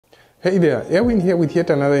Hey there, Erwin here with yet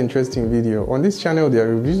another interesting video. On this channel there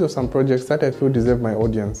are reviews of some projects that I feel deserve my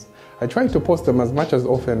audience. I try to post them as much as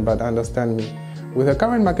often, but understand me. With the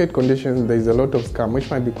current market conditions, there is a lot of scam which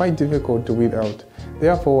might be quite difficult to weed out.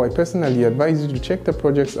 Therefore, I personally advise you to check the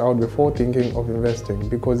projects out before thinking of investing,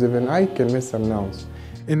 because even I can miss some nows.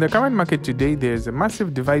 In the current market today, there is a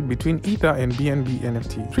massive divide between Ether and BNB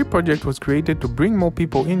NFTs. Tree project was created to bring more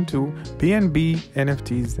people into BNB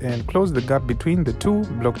NFTs and close the gap between the two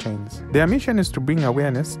blockchains. Their mission is to bring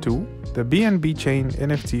awareness to the BNB chain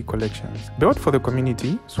NFT collections. Built for the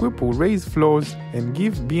community, Sweep will raise floors and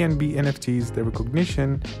give BNB NFTs the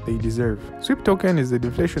recognition they deserve. Sweep token is a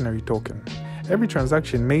deflationary token. Every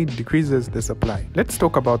transaction made decreases the supply. Let's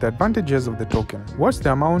talk about the advantages of the token. Watch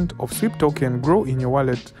the amount of Sweep token grow in your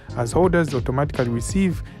wallet as holders automatically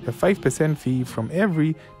receive a 5% fee from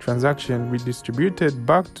every transaction redistributed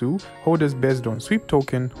back to holders based on Sweep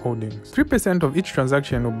token holdings. 3% of each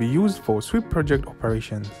transaction will be used for Sweep project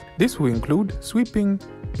operations. This will include sweeping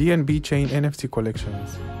BNB chain NFT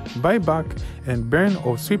collections, buyback and burn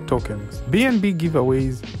of Sweep tokens, BNB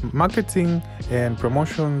giveaways, marketing and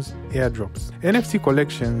promotions, airdrops. NFT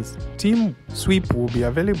collections, Team Sweep will be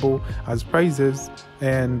available as prizes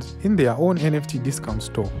and in their own NFT discount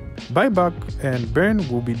store. Buyback and burn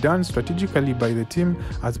will be done strategically by the team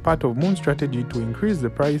as part of Moon's strategy to increase the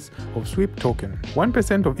price of Sweep token.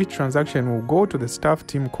 1% of each transaction will go to the staff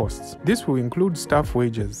team costs. This will include staff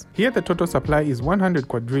wages. Here the total supply is 100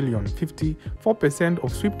 quadrillion. 54%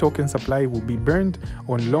 of Sweep token supply will be burned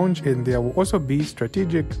on launch, and there will also be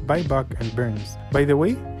strategic buyback and burns. By the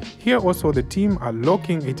way, here also the team are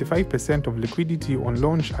locking 85% of liquidity on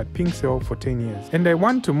launch at Pink Sale for 10 years. And I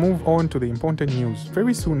want to move on to the important news.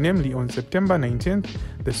 Very soon, namely on September 19th,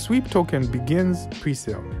 the Sweep token begins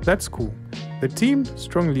pre-sale. That's cool. The team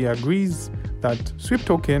strongly agrees that Sweep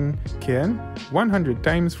token can 100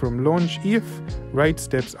 times from launch if right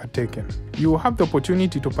steps are taken. You will have the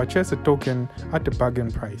opportunity to purchase a token at a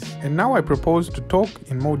bargain price. And now I propose to talk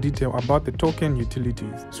in more detail about the token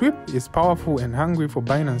utilities. Sweep is powerful and hungry for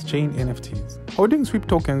Binance Chain NFTs. Holding Sweep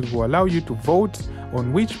tokens will allow you to vote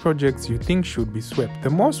on which projects you think should be swept. The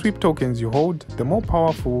more Sweep tokens you hold, the more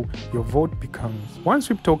powerful your vote becomes. One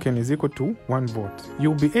Sweep token is equal to one vote.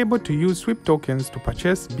 You'll be able to use Sweep tokens to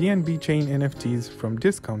purchase BNB Chain NFTs from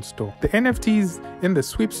discount store. The NFTs in the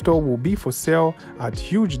Sweep store will be for sale at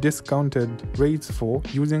huge discounted rates for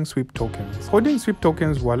using Sweep tokens. Holding Sweep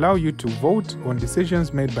tokens will allow you to vote on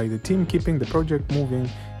decisions made by the team, keeping the project moving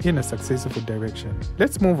in a successful direction.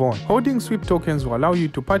 Let's move on. Holding Sweep tokens will allow you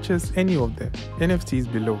to purchase any of the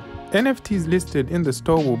NFTs below. NFTs listed in the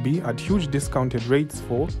store will be at huge discounted rates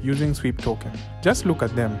for using Sweep token. Just look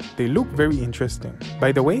at them. They look very interesting.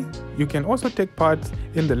 By the way, you can also take part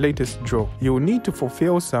in the latest draw. You will need to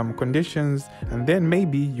fulfill some conditions and then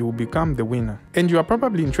maybe you will become the winner. And you are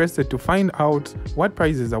probably interested to find out what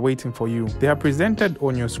prizes are waiting for you. They are presented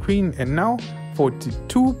on your screen, and now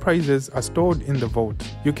 42 prizes are stored in the vault.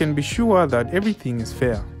 You can be sure that everything is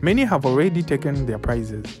fair. Many have already taken their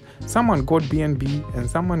prizes. Someone got BNB and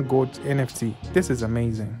someone got NFT. This is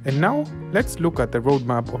amazing. And now let's look at the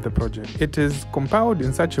roadmap of the project. It is compiled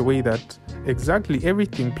in such a way that exactly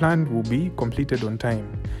everything planned will be completed on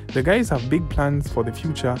time. The guys have big plans for the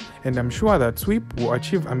future, and I'm sure that Sweep will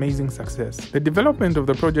achieve amazing success. The development of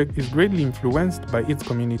the project is greatly influenced by its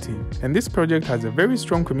community, and this project has a very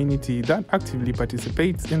strong community that actively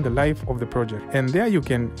participates in the life of the project. And there you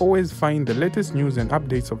can always find the latest news and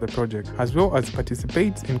updates of the project, as well as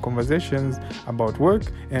participate in conversations about work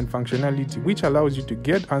and functionality, which allows you to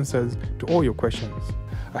get answers to all your questions.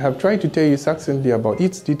 I have tried to tell you succinctly about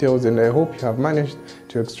its details, and I hope you have managed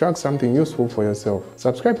to extract something useful for yourself.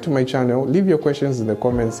 Subscribe to my channel, leave your questions in the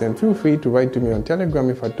comments, and feel free to write to me on Telegram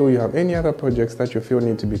if at all you have any other projects that you feel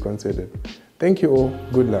need to be considered. Thank you all,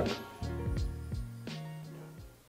 good luck.